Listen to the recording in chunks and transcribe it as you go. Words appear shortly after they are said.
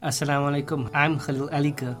Assalamu alaikum. I'm Khalil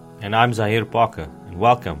Alika. And I'm Zahir Parker, and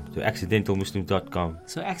welcome to accidentalmuslims.com.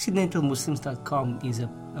 So accidentalmuslims.com is a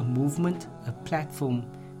movement, a platform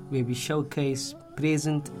where we showcase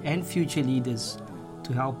present and future leaders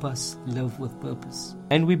to help us live with purpose.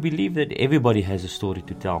 And we believe that everybody has a story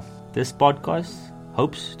to tell. This podcast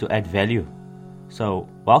hopes to add value. So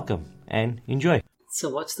welcome and enjoy. So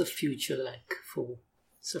what's the future like for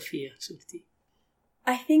Sophia Sulti?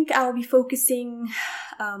 I think I'll be focusing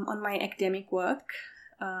on my academic work,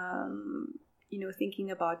 thinking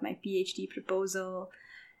about my PhD proposal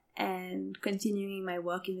and continuing my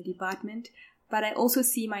work in the department. But I also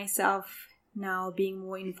see myself now being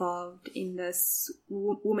more involved in this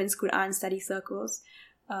Women's Quran study circles,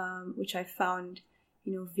 which I found,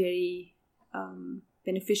 very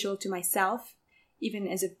beneficial to myself, even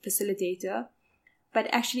as a facilitator. But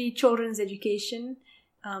actually children's education,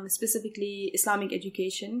 specifically Islamic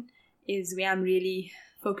education, is where I'm really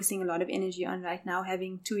focusing a lot of energy on right now,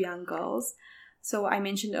 having 2 young girls. So I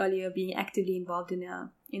mentioned earlier being actively involved in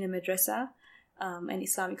a madrasa, an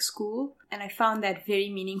Islamic school, and I found that very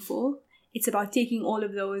meaningful. It's about taking all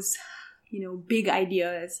of those, big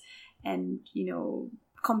ideas and,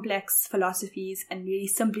 complex philosophies and really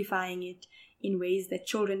simplifying it in ways that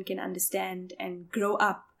children can understand and grow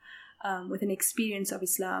up with an experience of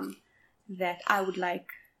Islam that I would like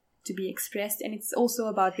to be expressed. And it's also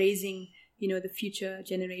about raising, the future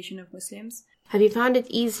generation of Muslims. Have you found it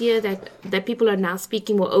easier that people are now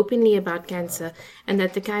speaking more openly about cancer and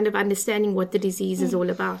that they're kind of understanding what the disease is all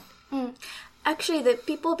about? Actually, the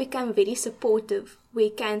people become very supportive where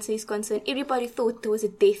cancer is concerned. Everybody thought there was a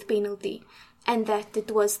death penalty and that it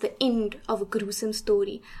was the end of a gruesome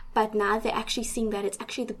story. But now they're actually seeing that it's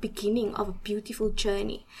actually the beginning of a beautiful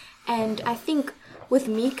journey. And I think with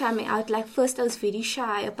me coming out, first I was very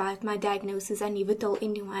shy about my diagnosis. I never told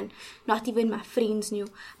anyone, not even my friends knew.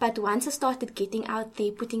 But once I started getting out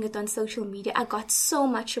there, putting it on social media, I got so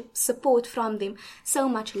much support from them, so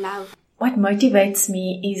much love. What motivates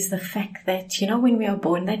me is the fact that, when we are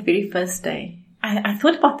born that very first day, I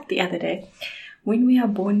thought about it the other day. When we are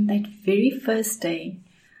born that very first day,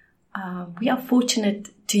 we are fortunate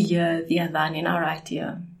to hear the adhan in our right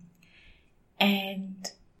ear. And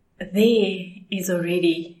there is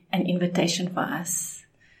already an invitation for us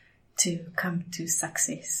to come to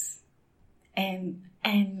success. And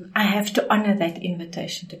I have to honor that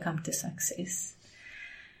invitation to come to success.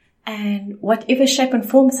 And whatever shape and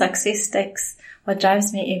form success takes, what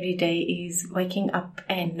drives me every day is waking up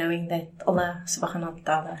and knowing that Allah subhanahu wa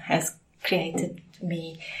ta'ala has created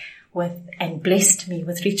me with and blessed me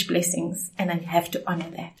with rich blessings, and I have to honor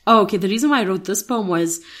that. Oh, okay. The reason why I wrote this poem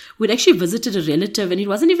was we'd actually visited a relative, and it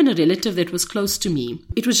wasn't even a relative that was close to me.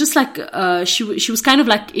 It was just like she was kind of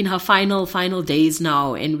like in her final days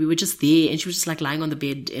now, and we were just there, and she was just like lying on the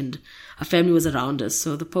bed, and her family was around us.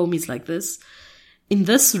 So the poem is like this. In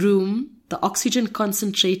this room, the oxygen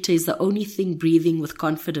concentrator is the only thing breathing with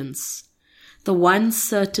confidence. The one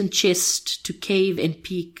certain chest to cave and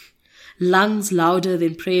peak. Lungs louder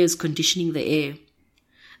than prayers conditioning the air.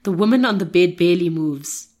 The woman on the bed barely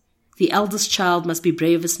moves. The eldest child must be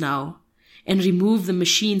bravest now and remove the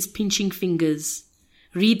machine's pinching fingers.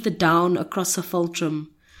 Read the down across her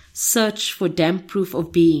fulcrum. Search for damp proof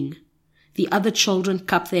of being. The other children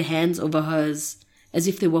cup their hands over hers as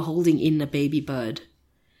if they were holding in a baby bird.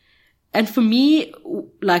 And for me,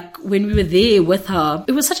 when we were there with her,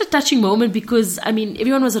 it was such a touching moment because,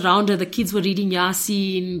 everyone was around her. The kids were reading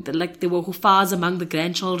Yasin, there were hufaz among the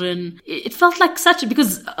grandchildren. It felt like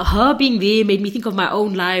because her being there made me think of my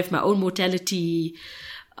own life, my own mortality.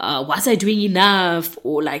 Was I doing enough?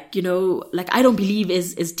 Or I don't believe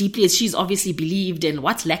as deeply as she's obviously believed, and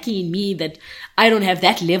what's lacking in me that I don't have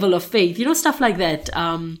that level of faith, stuff like that.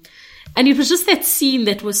 And it was just that scene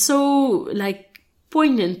that was so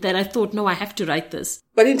poignant that I thought, no, I have to write this.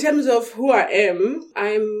 But in terms of who I am,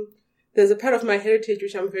 there's a part of my heritage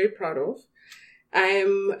which I'm very proud of. I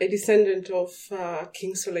am a descendant of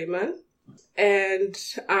King Suleiman, and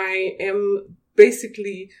I am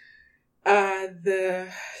basically the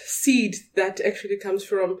seed that actually comes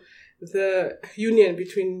from the union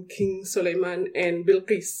between King Suleiman and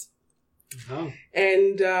Bilqis. Oh.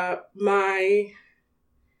 And my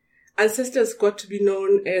ancestors got to be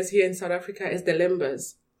known as here in South Africa as the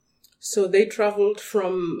Lembas. So they traveled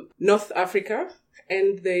from North Africa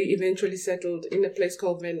and they eventually settled in a place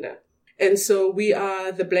called Venda. And so we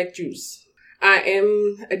are the Black Jews. I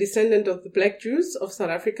am a descendant of the Black Jews of South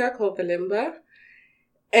Africa called the Lemba.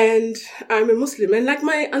 And I'm a Muslim. And like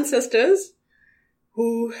my ancestors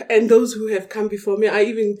and those who have come before me, I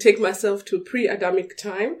even take myself to pre-Adamic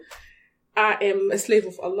time. I am a slave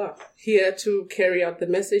of Allah, here to carry out the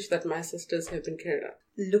message that my sisters have been carried out.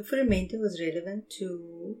 Look for a mentor who's relevant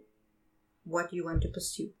to what you want to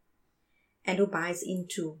pursue and who buys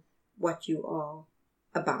into what you are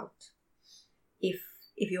about. If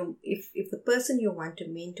the person you want to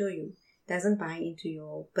mentor you doesn't buy into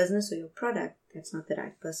your business or your product, that's not the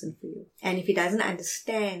right person for you. And if he doesn't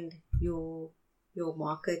understand your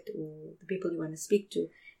market or the people you want to speak to,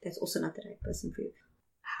 that's also not the right person for you.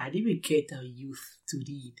 How do we get our youth to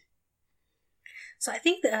read? So I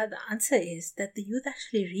think the answer is that the youth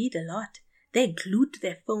actually read a lot. They're glued to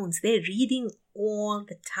their phones. They're reading all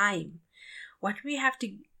the time. What we have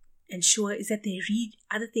to ensure is that they read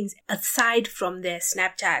other things aside from their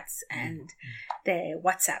Snapchats and their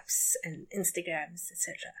WhatsApps and Instagrams,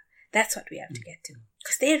 etc. That's what we have to get to.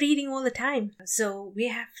 Because they're reading all the time. So we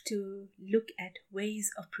have to look at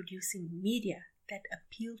ways of producing media that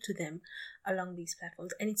appeal to them along these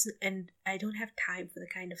platforms. And I don't have time for the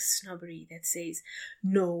kind of snobbery that says,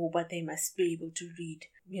 no, but they must be able to read,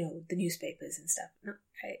 the newspapers and stuff. No,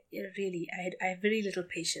 I have very little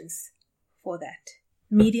patience for that.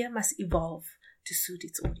 Media must evolve to suit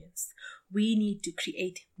its audience. We need to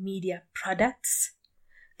create media products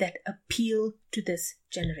that appeal to this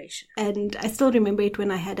generation. And I still remember it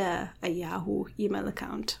when I had a Yahoo email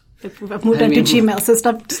account. I've moved on to Gmail, so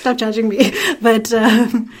stop judging me. But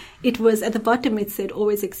it was at the bottom, it said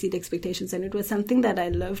always exceed expectations. And it was something that I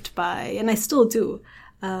lived by, and I still do.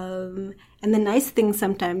 And the nice thing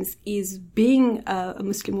sometimes is being a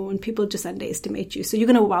Muslim woman, people just underestimate you. So you're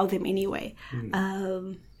going to wow them anyway.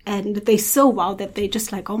 And they're so wow that they're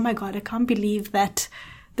just like, oh my God, I can't believe that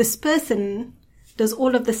this person does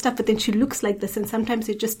all of this stuff, but then she looks like this. And sometimes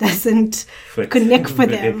it just doesn't connect for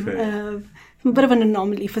them. A bit of an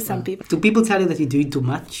anomaly for some people. Do people tell you that you're doing too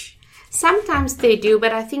much? Sometimes they do,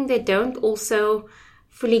 but I think they don't also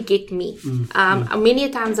fully get me. Many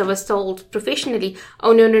times I was told professionally,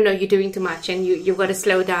 oh, no, you're doing too much and you've got to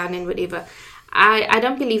slow down and whatever. I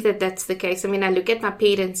don't believe that that's the case. I mean, I look at my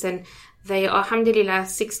parents and they are, alhamdulillah,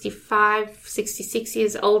 65, 66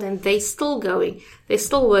 years old and they're still going. They're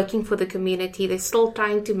still working for the community. They're still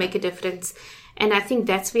trying to make a difference. And I think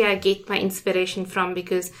that's where I get my inspiration from,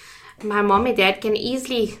 because my mom and dad can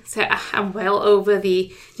easily say, I'm well over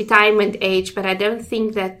the retirement age, but I don't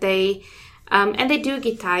think that they, and they do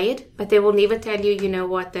get tired, but they will never tell you,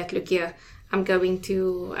 look here, I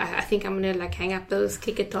think I'm going to hang up those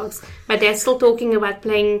clicker talks. My dad's still talking about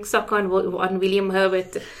playing soccer on William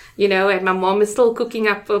Herbert, and my mom is still cooking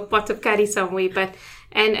up a pot of curry somewhere.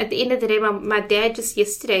 And at the end of the day, my dad just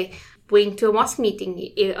yesterday went to a mosque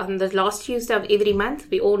meeting on the last Tuesday of every month.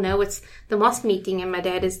 We all know it's the mosque meeting and my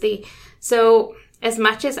dad is there. So as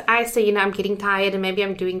much as I say, I'm getting tired and maybe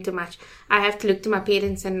I'm doing too much, I have to look to my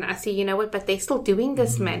parents and I say, but they're still doing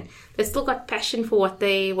this, man. They've still got passion for what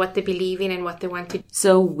they believe in and what they want to do.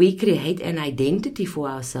 So we create an identity for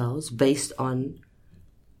ourselves based on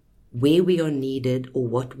where we are needed or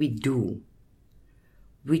what we do,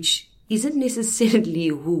 which isn't necessarily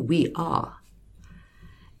who we are.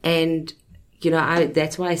 And,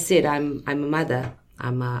 that's why I said I'm a mother,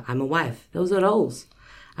 I'm a wife. Those are roles.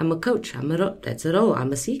 I'm a coach, that's a role.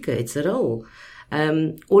 I'm a seeker, it's a role.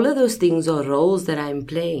 All of those things are roles that I'm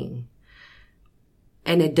playing,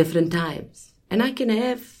 and at different times. And I can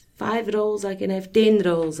have 5 roles, I can have 10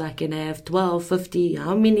 roles, I can have 12, 50,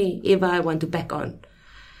 how many ever I want to pack on.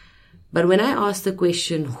 But when I ask the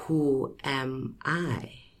question, who am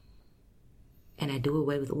I? And I do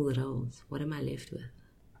away with all the roles, what am I left with?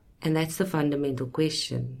 And that's the fundamental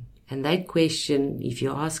question. And that question, if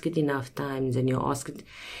you ask it enough times and you ask it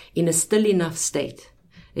in a still enough state,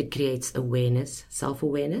 it creates awareness,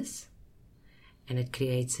 self-awareness, and it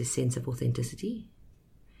creates a sense of authenticity.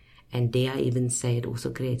 And dare I even say it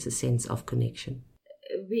also creates a sense of connection.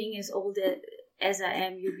 Being as old as I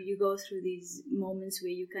am, you go through these moments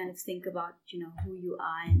where you kind of think about, who you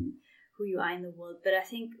are and who you are in the world. But I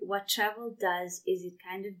think what travel does is it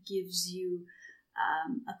kind of gives you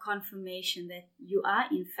a confirmation that you are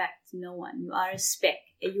in fact no one. You are a speck.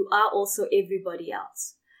 You are also everybody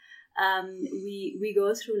else. We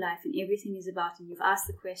go through life and everything is about, and you've asked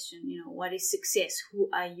the question, what is success? Who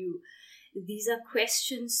are you? These are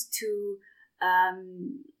questions to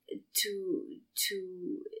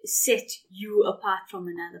set you apart from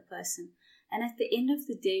another person. And at the end of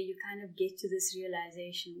the day, you kind of get to this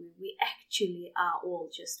realization where we actually are all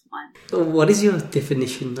just one. So what is your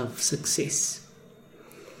definition of success?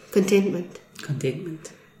 Contentment.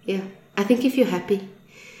 Yeah. I think if you're happy,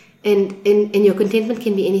 and your contentment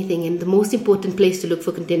can be anything, and the most important place to look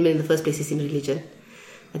for contentment in the first place is in religion.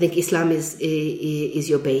 I think Islam is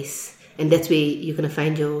your base. And that's where you're going to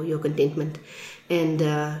find your contentment. And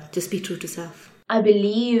just be true to self. I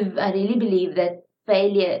really believe that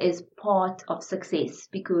failure is part of success,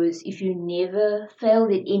 because if you never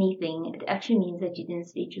failed at anything, it actually means that you didn't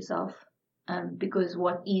stretch yourself. Because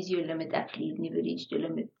what is your limit? Actually, you've never reached your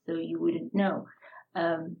limit, so you wouldn't know.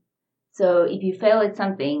 So if you fail at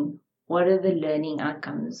something, what are the learning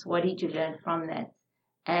outcomes? What did you learn from that?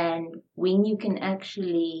 And when you can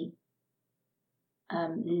actually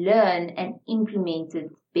learn and implement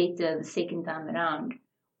it better the second time around,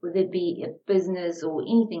 whether it be a business or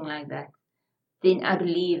anything like that, then I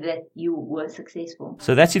believe that you were successful.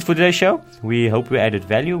 So that's it for today's show. We hope we added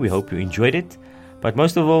value. We hope you enjoyed it. But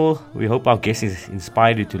most of all, we hope our guest has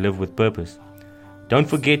inspired you to live with purpose. Don't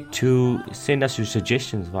forget to send us your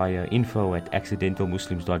suggestions via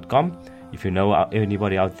info@accidentalmuslims.com. If you know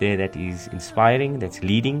anybody out there that is inspiring, that's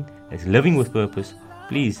leading, that's living with purpose,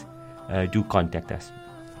 please do contact us.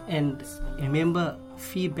 And remember,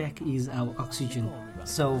 feedback is our oxygen.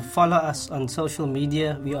 So follow us on social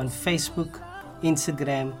media. We're on Facebook,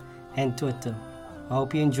 Instagram, and Twitter. I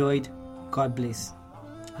hope you enjoyed. God bless.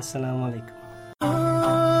 Assalamu alaikum.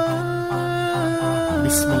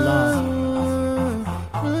 Bismillah.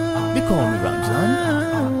 They call me Ramzan.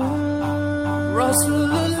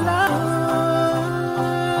 Rasulullah.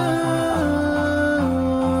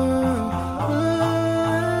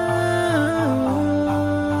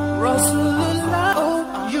 Rasulullah. Oh,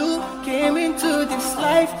 you came into this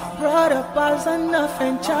life, brought up as an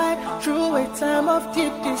orphan child through a time of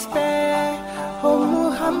deep despair. Oh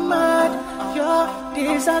Muhammad, your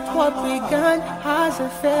days at what began as a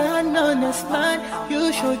fair and honest man.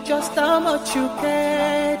 You showed just how much you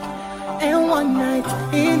cared. And one night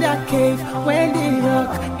in that cave, when the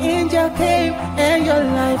archangel came, and your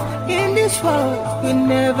life in this world will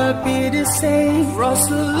never be the same.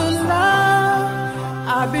 Rasulullah,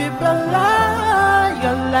 Habiballah,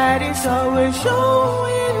 your light is always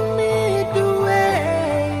showing me the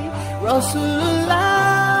way.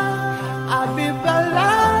 Rasulullah,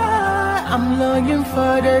 Habiballah, I'm longing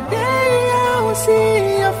for the day I will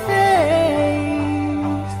see your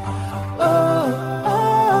face. Oh,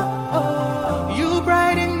 oh, oh, you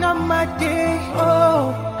brighten up my day.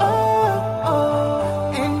 Oh, oh,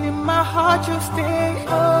 oh, and in my heart you stay.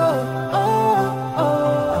 Oh, oh,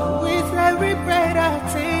 oh, with every breath I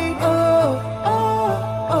take. Oh, oh,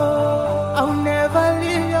 oh, I'll never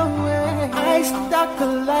leave your way. I stuck a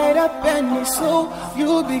light up in your soul.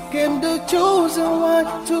 You became the chosen one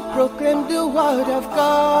to proclaim the word of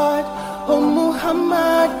God. Oh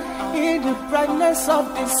Muhammad, in the brightness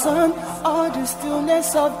of the sun or the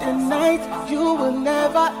stillness of the night, you will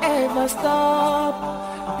never ever stop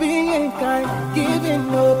being kind, giving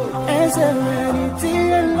hope and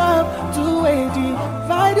serenity and love to a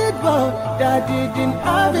divided world that didn't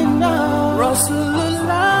have enough.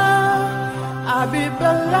 Rasulullah,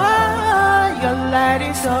 Habiballah, your light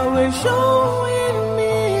is always showing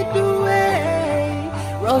me the way.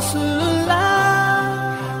 Rasulullah,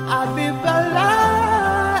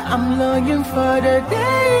 Habiballah, I'm longing for the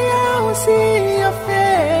day I will see your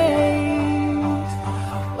face.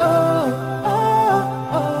 Oh, oh,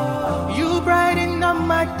 oh, you brighten up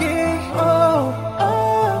my day. Oh,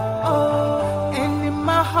 oh, oh, and in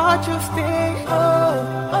my heart you stay. Oh,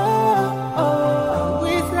 oh, oh,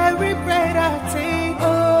 with every breath I take.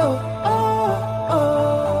 Oh, oh,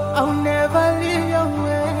 oh, I'll never leave your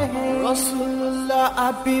way. Rasulullah,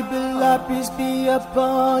 Habiballah, peace be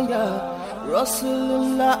upon ya.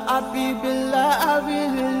 Rasulullah, Habiballah, I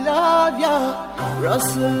really love ya.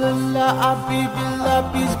 Rasulullah,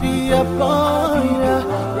 Habiballah, peace be upon ya.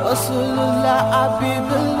 Rasulullah,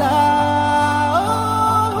 Habiballah,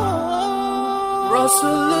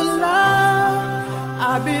 Rasulullah,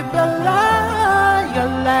 Habiballah,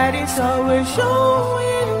 your light is always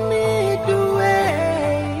showing me the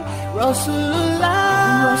way.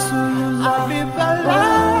 Rasulullah,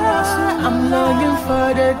 Habiballah, I'm longing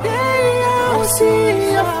for the day I will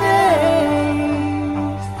see your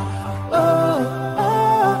face. Oh,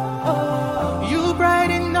 oh, oh, you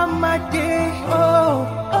brighten up my day. Oh,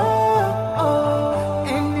 oh, oh,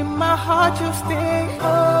 and in my heart you stay.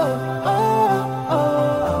 Oh, oh,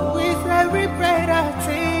 oh, with every breath I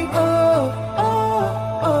take. Oh,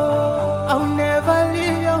 oh, oh, I'll never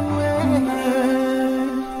leave your way.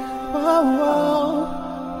 Oh, oh,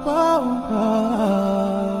 oh,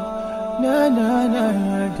 oh, na na na na.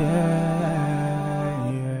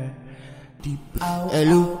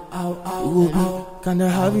 Hello, Ruby, can I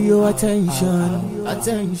have your attention?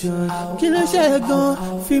 Killer Shagon,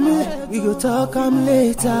 feel me, we go talk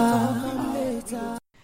later.